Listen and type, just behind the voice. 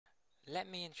Let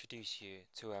me introduce you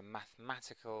to a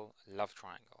mathematical love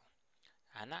triangle,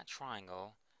 and that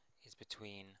triangle is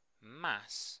between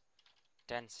mass,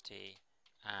 density,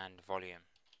 and volume.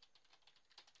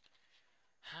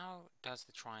 How does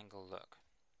the triangle look?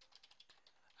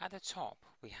 At the top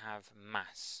we have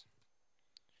mass.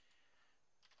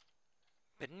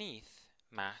 Beneath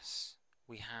mass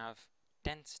we have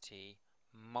density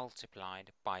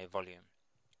multiplied by volume.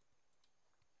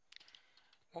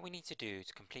 What we need to do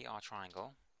to complete our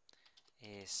triangle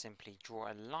is simply draw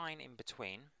a line in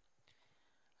between,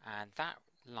 and that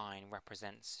line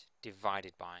represents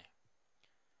divided by,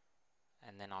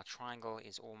 and then our triangle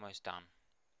is almost done.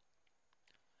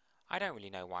 I don't really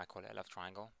know why I call it a love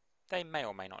triangle. They may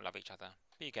or may not love each other,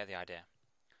 but you get the idea.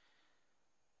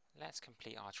 Let's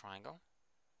complete our triangle.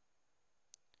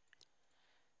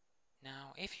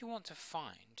 Now, if you want to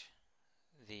find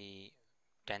the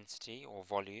density or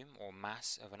volume or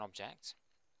mass of an object,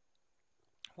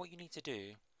 what you need to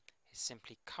do is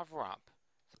simply cover up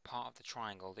the part of the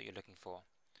triangle that you're looking for.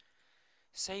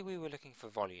 Say we were looking for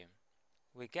volume.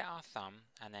 We'd get our thumb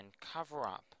and then cover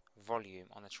up volume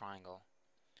on the triangle.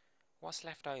 What's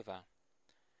left over?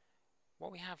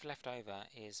 What we have left over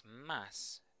is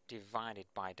mass divided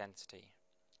by density.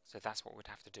 So that's what we'd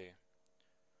have to do.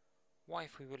 What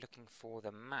if we were looking for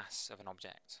the mass of an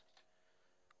object?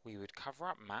 We would cover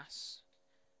up mass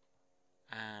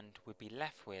and we'd be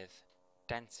left with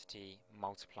density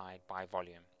multiplied by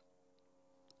volume.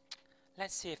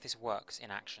 Let's see if this works in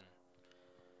action.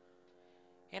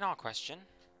 In our question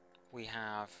we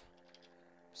have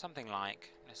something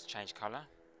like, let's change colour,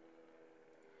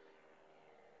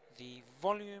 the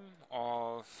volume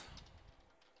of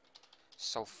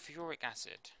sulfuric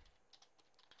acid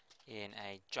in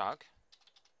a jug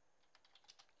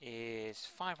is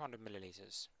 500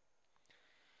 milliliters,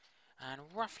 and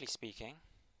roughly speaking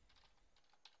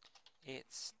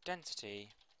its density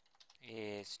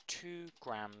is 2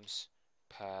 grams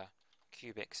per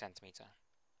cubic centimeter.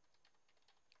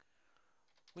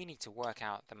 We need to work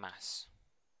out the mass.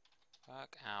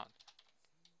 Work out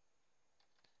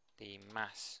the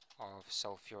mass of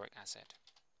sulfuric acid.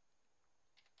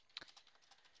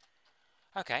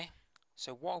 Okay,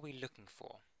 so what are we looking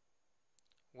for?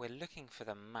 We're looking for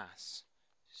the mass,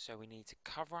 so we need to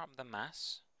cover up the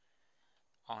mass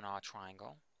on our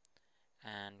triangle,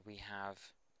 and we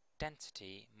have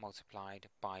density multiplied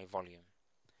by volume.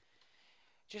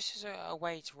 Just as a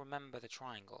way to remember the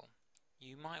triangle,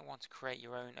 you might want to create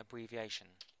your own abbreviation.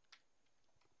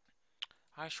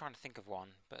 I was trying to think of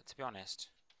one, but to be honest,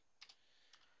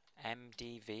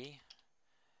 MDV,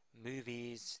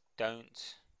 movies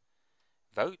don't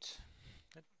vote,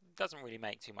 it doesn't really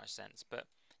make too much sense, but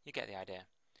you get the idea.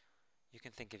 You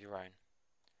can think of your own,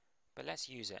 but let's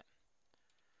use it.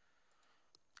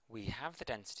 We have the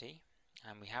density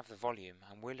and we have the volume,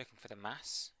 and we're looking for the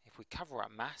mass. If we cover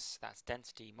up mass, that's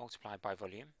density multiplied by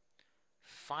volume.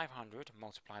 500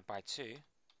 multiplied by 2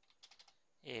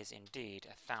 is indeed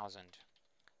 1,000,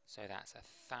 so that's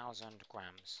 1,000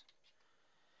 grams.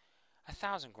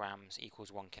 1,000 grams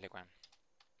equals 1 kilogram.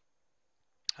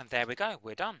 And there we go,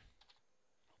 we're done.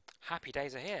 Happy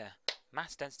days are here.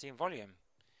 Mass, density and volume.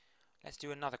 Let's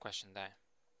do another question though.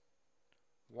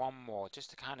 One more, just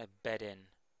to kind of bed in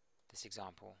this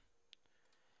example.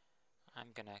 I'm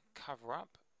going to cover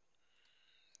up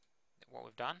what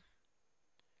we've done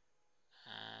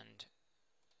and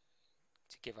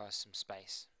to give us some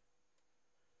space.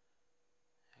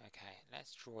 Okay,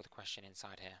 let's draw the question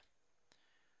inside here.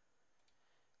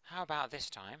 How about this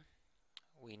time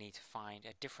we need to find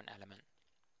a different element.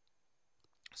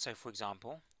 So for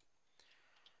example,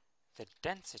 the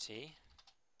density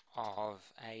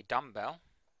of a dumbbell,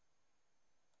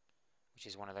 which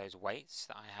is one of those weights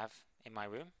that I have in my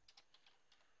room,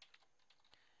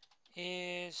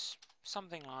 is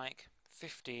something like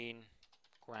 15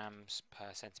 grams per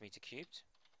centimeter cubed,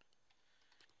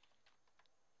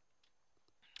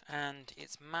 and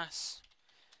its mass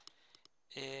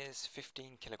is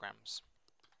 15 kilograms,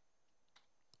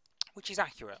 which is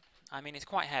accurate. I mean, it's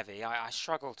quite heavy. I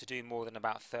struggle to do more than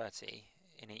about 30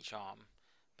 in each arm,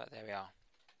 but there we are.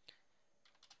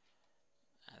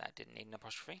 That didn't need an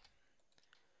apostrophe.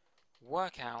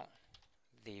 Work out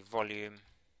the volume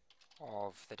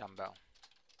of the dumbbell.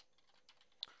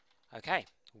 Okay,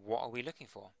 what are we looking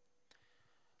for?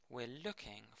 We're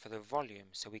looking for the volume,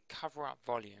 so we cover up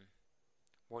volume.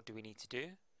 What do we need to do?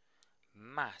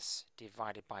 Mass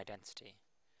divided by density.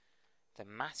 The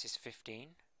mass is 15,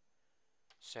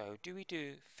 so do we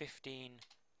do 15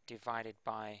 divided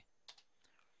by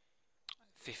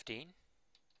 15?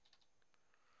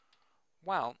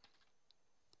 Well,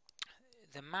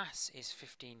 the mass is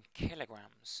 15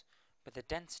 kilograms, but the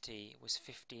density was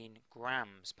 15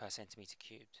 grams per centimeter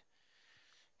cubed.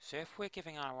 So if we're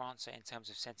giving our answer in terms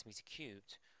of centimeter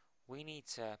cubed, we need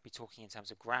to be talking in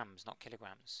terms of grams, not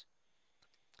kilograms.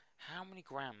 How many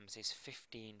grams is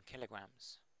 15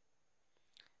 kilograms?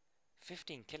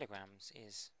 15 kilograms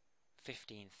is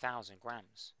 15,000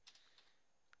 grams.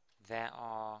 There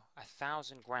are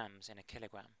 1,000 grams in a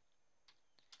kilogram.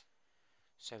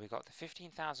 So we got the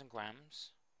 15,000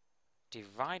 grams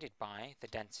divided by the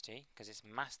density, because it's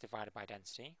mass divided by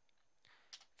density.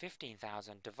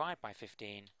 15,000 divided by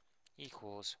 15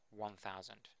 equals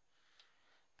 1,000.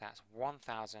 That's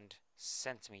 1,000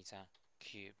 centimeter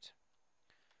cubed.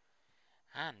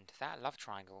 And that love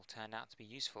triangle turned out to be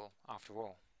useful after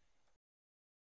all.